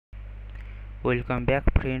Welcome back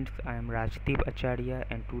friends, I am Rajdeep Acharya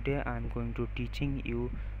and today I am going to teaching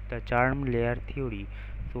you the germ layer theory.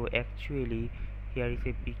 So actually here is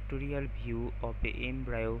a pictorial view of the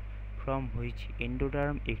embryo from which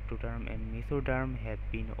endoderm, ectoderm and mesoderm have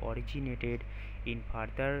been originated. In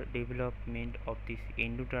further development of this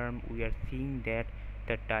endoderm, we are seeing that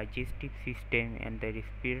the digestive system and the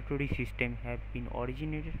respiratory system have been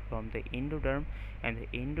originated from the endoderm, and the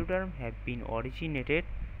endoderm have been originated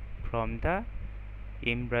from the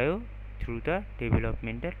embryo through the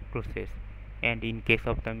developmental process. And in case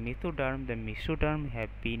of the mesoderm have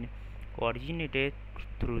been originated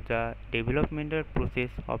through the developmental process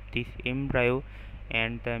of this embryo,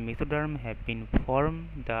 and the mesoderm have been formed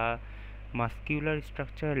the muscular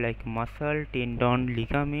structure like muscle, tendon,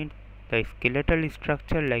 ligament, the skeletal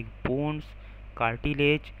structure like bones,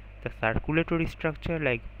 cartilage, the circulatory structure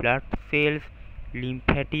like blood cells,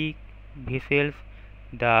 lymphatic vessels,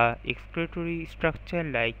 the excretory structure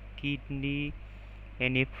like kidney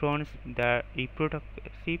and nephrons, the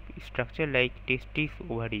reproductive structure like testes,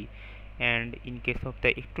 ovary. And in case of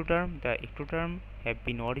the ectoderm have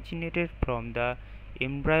been originated from the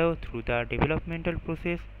embryo through the developmental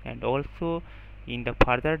process, and also in the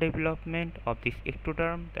further development of this the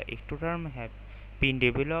ectoderm have been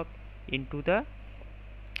developed into the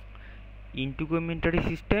integumentary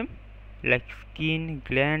system like skin,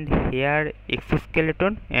 gland, hair,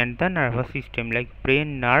 exoskeleton, and the nervous system like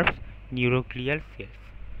brain, nerves, neuroglial cells.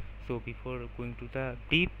 So before going to the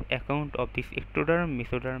brief account of this ectoderm,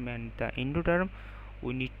 mesoderm and the endoderm,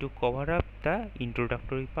 we need to cover up the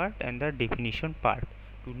introductory part and the definition part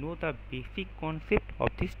to know the basic concept of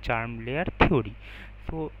this germ layer theory.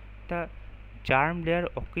 So the germ layer,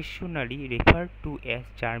 occasionally referred to as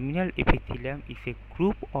germinal epithelium, is a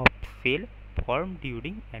group of cells formed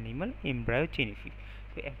during animal embryogenesis.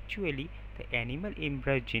 So actually the animal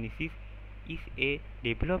embryogenesis is a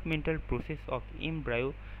developmental process of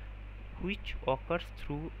embryo which occurs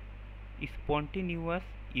through spontaneous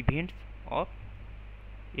events of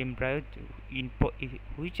embryo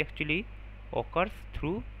which actually occurs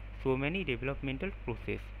through so many developmental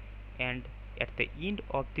process, and at the end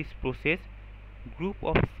of this process group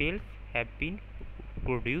of cells have been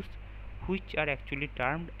produced which are actually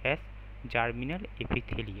termed as germinal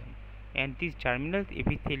epithelium, and these germinal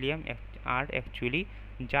epithelium are actually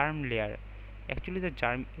germ layer. Actually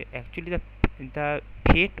the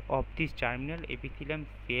fate of this germinal epithelium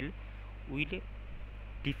cell will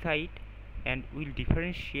decide and will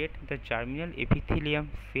differentiate the germinal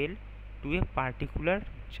epithelium cell to a particular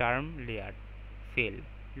germ layer cell.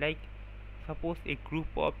 Like suppose a group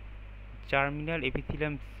of germinal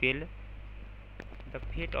epithelium cell, the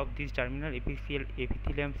fate of this germinal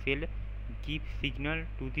epithelium cell gives signal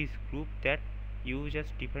to this group that you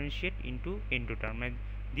just differentiate into endotherm, and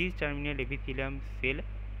this germinal epithelium cell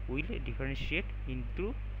will differentiate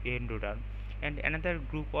into endoderm, and another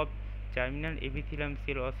group of germinal epithelium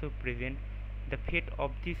cell also present. The fate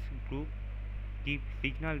of this group gives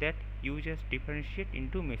signal that you just differentiate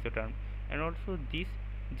into mesoderm, and also this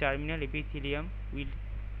germinal epithelium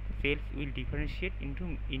cells will differentiate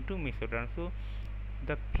into mesoderm. So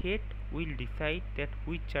the fate will decide that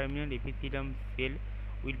which germinal epithelium cell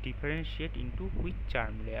will differentiate into which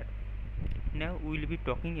germ layer. Now we will be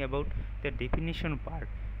talking about the definition part.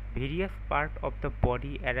 Various parts of the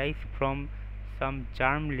body arise from some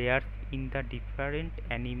germ layers in the different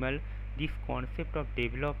animal. This concept of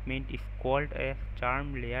development is called as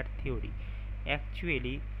germ layer theory.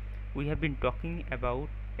 Actually, we have been talking about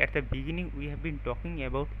at the beginning we have been talking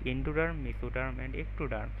about endoderm, mesoderm and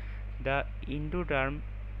ectoderm. The endoderm,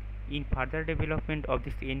 in further development of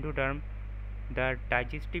this endoderm, the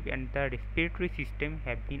digestive and the respiratory system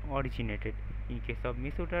have been originated. In case of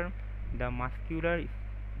mesoderm, the muscular,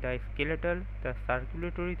 the skeletal, the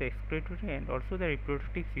circulatory, the excretory and also the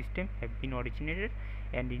reproductive system have been originated,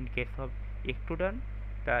 and in case of ectoderm,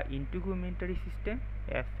 the integumentary system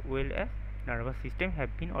as well as nervous system have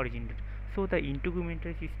been originated. So the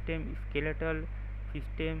integumentary system, skeletal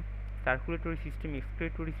system, circulatory system,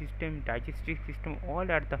 excretory system, digestive system, all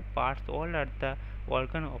are the parts, all are the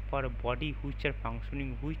organ of our body which are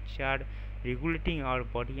functioning, which are regulating our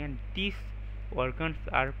body, and these organs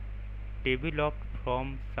are developed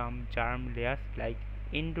from some germ layers like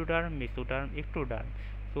endoderm, mesoderm, ectoderm.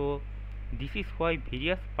 So this is why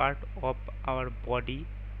various parts of our body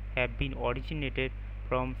have been originated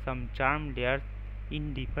from some germ layers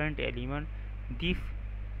in different elements. This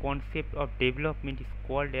concept of development is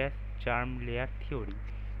called as germ layer theory.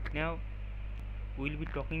 Now we will be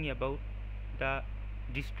talking about the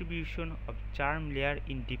distribution of germ layer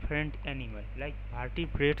in different animals. Like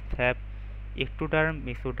vertebrates have ectoderm,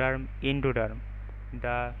 mesoderm, endoderm.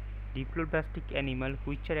 The diploblastic animal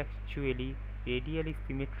which are actually radially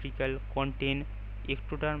symmetrical contain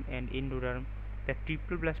ectoderm and endoderm. The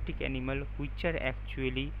triploblastic animal which are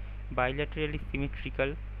actually bilaterally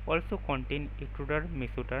symmetrical also contain ectoderm,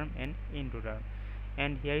 mesoderm and endoderm.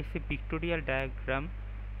 And here is a pictorial diagram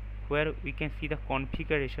where we can see the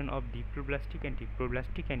configuration of diploblastic and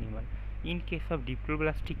triploblastic animal. In case of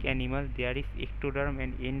diploblastic animal, there is ectoderm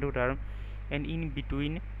and endoderm, and in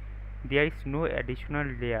between there is no additional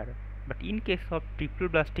layer. But in case of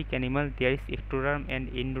triploblastic animal, there is ectoderm and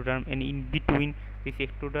endoderm, and in between this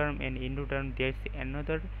ectoderm and endoderm there is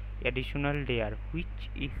another additional layer which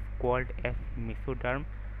is called as mesoderm,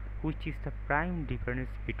 which is the prime difference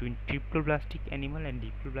between triploblastic animal and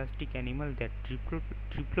diploblastic animal, that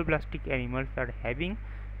triploblastic animals are having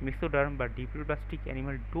mesoderm but diploblastic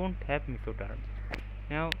animal don't have mesoderm.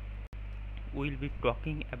 Now we will be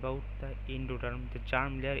talking about the endoderm, the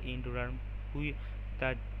germ layer endoderm.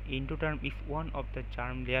 The endoderm is one of the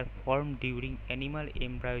germ layer formed during animal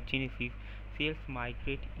embryogenesis. Cells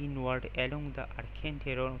migrate inward along the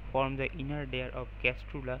archenteron, form the inner layer of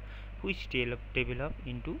gastrula, which develop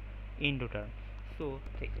into endoderm. So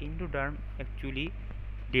the endoderm actually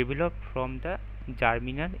developed from the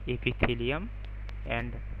germinal epithelium,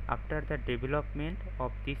 and after the development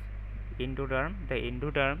of this endoderm, the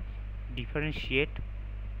endoderm differentiate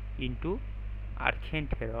into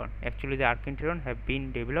archenteron. Actually the archenteron have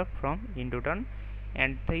been developed from endoderm,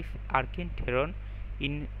 and this archenteron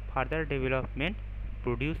in further development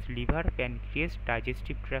produce liver, pancreas,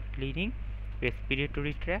 digestive tract lining,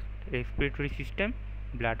 respiratory tract, respiratory system,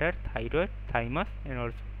 bladder, thyroid, thymus and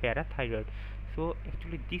also parathyroid. So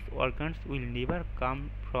actually these organs will never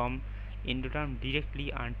come from endoderm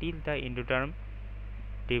directly until the endoderm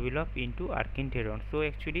develop into archenteron. So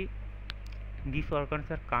actually these organs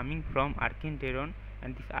are coming from archenteron,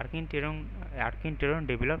 and this archenteron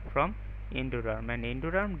developed from endoderm, and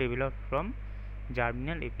endoderm developed from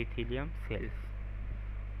germinal epithelium cells.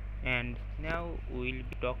 And now we will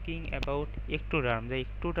be talking about ectoderm. The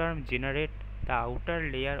ectoderm generates the outer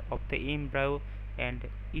layer of the embryo, and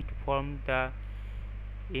it forms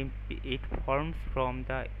from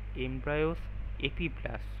the embryo's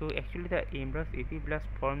epiblast. So actually the embryo's epiblast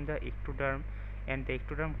form the ectoderm, and the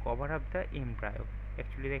ectoderm cover up the embryo.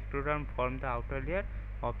 Actually the ectoderm form the outer layer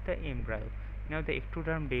of the embryo. Now the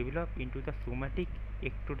ectoderm develop into the somatic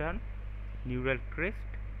ectoderm, neural crest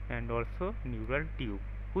and also neural tube,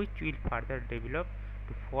 which will further develop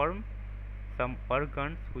to form some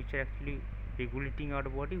organs which are actually regulating our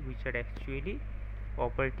body, which are actually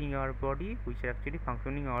operating our body, which are actually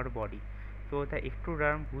functioning our body. So the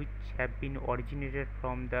ectoderm which have been originated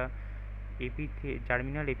from the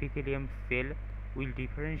germinal epithelium cell will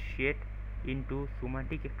differentiate into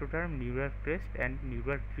somatic ectoderm, neural crest and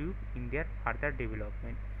neural tube in their further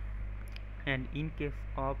development. And in case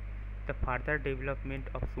of the further development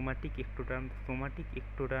of somatic ectoderm, the somatic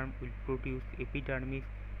ectoderm will produce epidermis,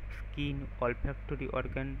 skin, olfactory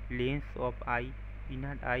organ, lens of eye,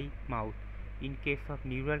 inner eye, mouth. In case of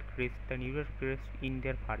neural crest, the neural crest in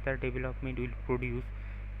their further development will produce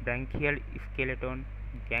branchial skeleton,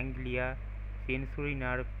 ganglia, sensory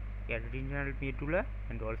nerve, adrenal medulla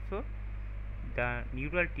and also the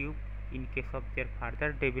neural tube in case of their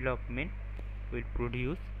further development will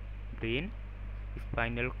produce brain,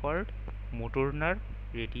 spinal cord, motor nerve,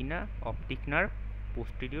 retina, optic nerve,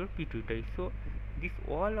 posterior pituitary. So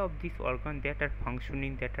all of these organs that are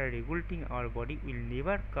functioning, that are regulating our body will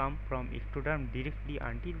never come from ectoderm directly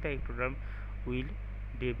until the ectoderm will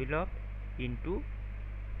develop into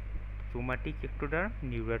somatic ectoderm,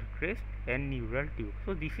 neural crest and neural tube.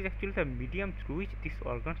 So this is actually the medium through which these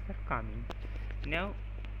organs are coming. Now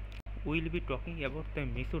we will be talking about the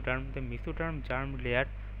mesoderm. The mesoderm germ layer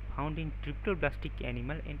found in triploblastic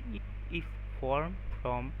animal, and it is formed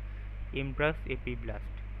from embryos epiblast,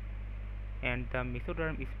 and the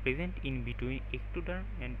mesoderm is present in between ectoderm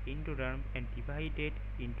and endoderm and divided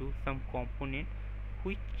into some component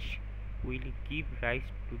which will give rise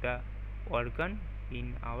to the organ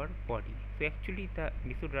in our body. So actually the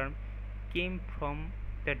mesoderm came from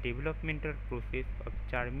the developmental process of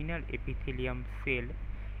germinal epithelium cell,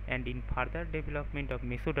 and in further development of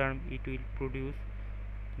mesoderm it will produce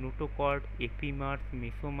notochord, epimers,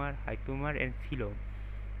 mesomer, hypomer and coelom,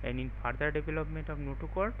 and in further development of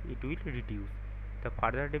notochord it will reduce. The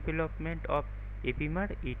further development of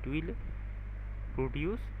epimer it will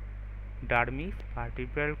produce dermis,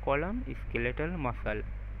 vertebral column, skeletal muscle.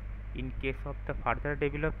 In case of the further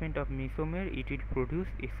development of mesomer it will produce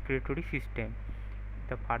excretory system.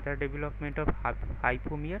 The further development of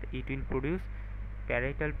hypomer it will produce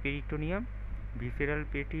parietal peritoneum, visceral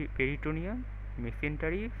peritoneum,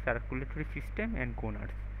 mesentery, circulatory system, and goners.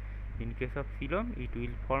 In case of coelom, it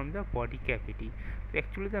will form the body cavity. So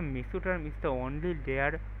actually the mesoderm is the only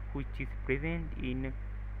layer which is present in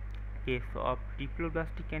case of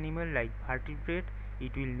diploblastic animal like vertebrate.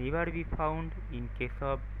 It will never be found in case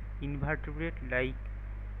of invertebrate like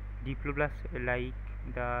like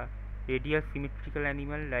the radial symmetrical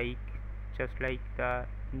animal just like the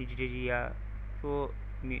Nigeria. So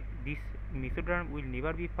this mesoderm will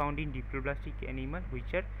never be found in diploblastic animal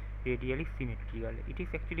which are radially symmetrical. It is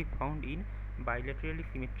actually found in bilaterally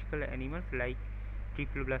symmetrical animals like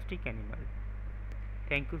triploblastic animal.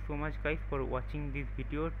 Thank you so much guys for watching this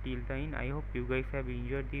video till the end. I hope you guys have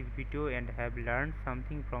enjoyed this video and have learned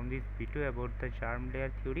something from this video about the germ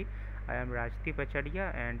layer theory. I am Rajdeep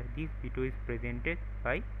Acharya and this video is presented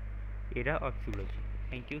by ERA of Zoology.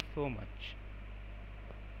 Thank you so much.